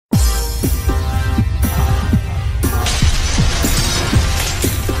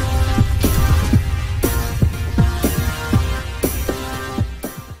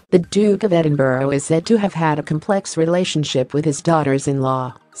The Duke of Edinburgh is said to have had a complex relationship with his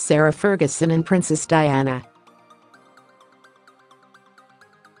daughters-in-law, Sarah Ferguson and Princess Diana.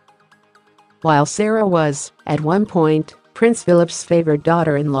 While Sarah was, at one point, Prince Philip's favoured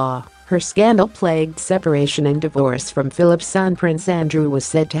daughter-in-law, her scandal-plagued separation and divorce from Philip's son Prince Andrew was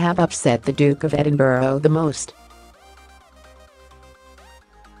said to have upset the Duke of Edinburgh the most.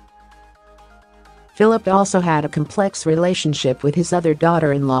 Philip also had a complex relationship with his other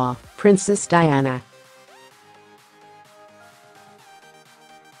daughter-in-law, Princess Diana.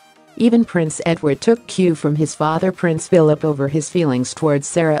 Even Prince Edward took cue from his father Prince Philip over his feelings towards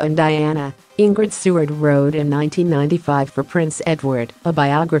Sarah and Diana, Ingrid Seward wrote in 1995 for Prince Edward, a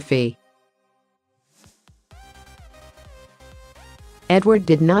biography. Edward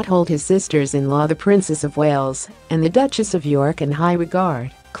did not hold his sisters-in-law the Princess of Wales and the Duchess of York in high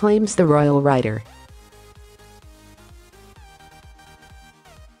regard, claims the royal writer.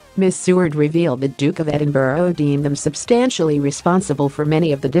 Ms Seward revealed the Duke of Edinburgh deemed them substantially responsible for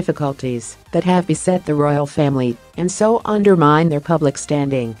many of the difficulties that have beset the royal family and so undermined their public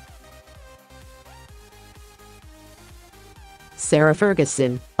standing. Sarah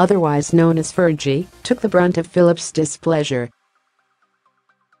Ferguson, otherwise known as Fergie, took the brunt of Philip's displeasure.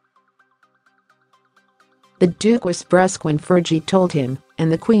 The Duke was brusque when Fergie told him,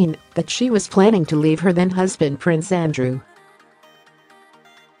 and the Queen, that she was planning to leave her then-husband Prince Andrew.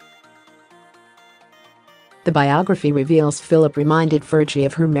 The biography reveals Philip reminded Fergie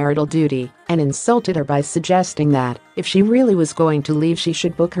of her marital duty and insulted her by suggesting that, if she really was going to leave, she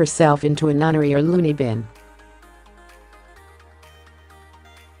should book herself into a nunnery or looney bin.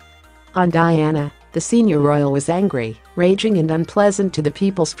 On Diana, the senior royal was angry, raging and unpleasant to the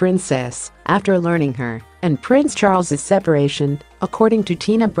people's princess after learning her and Prince Charles's separation, according to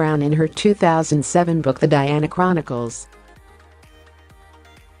Tina Brown in her 2007 book The Diana Chronicles.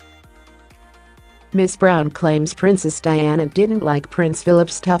 Ms. Brown claims Princess Diana didn't like Prince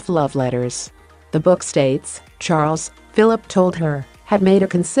Philip's tough love letters. The book states, Charles, Philip told her, had made a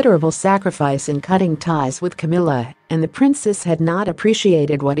considerable sacrifice in cutting ties with Camilla, and the princess had not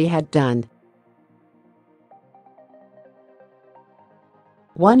appreciated what he had done.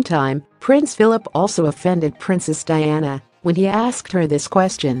 One time, Prince Philip also offended Princess Diana when he asked her this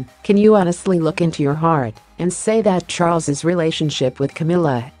question, can you honestly look into your heart and say that Charles's relationship with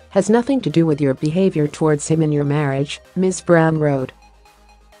Camilla has nothing to do with your behaviour towards him in your marriage, Ms. Brown wrote.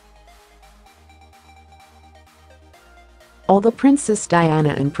 Although Princess Diana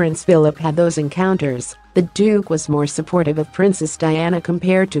and Prince Philip had those encounters, the Duke was more supportive of Princess Diana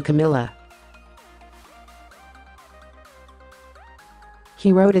compared to Camilla.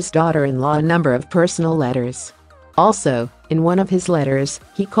 He wrote his daughter-in-law a number of personal letters. Also, in one of his letters,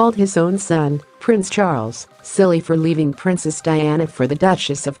 he called his own son, Prince Charles, silly for leaving Princess Diana for the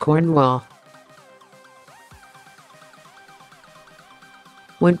Duchess of Cornwall.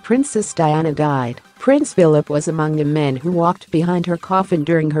 When Princess Diana died, Prince Philip was among the men who walked behind her coffin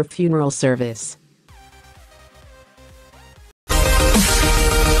during her funeral service.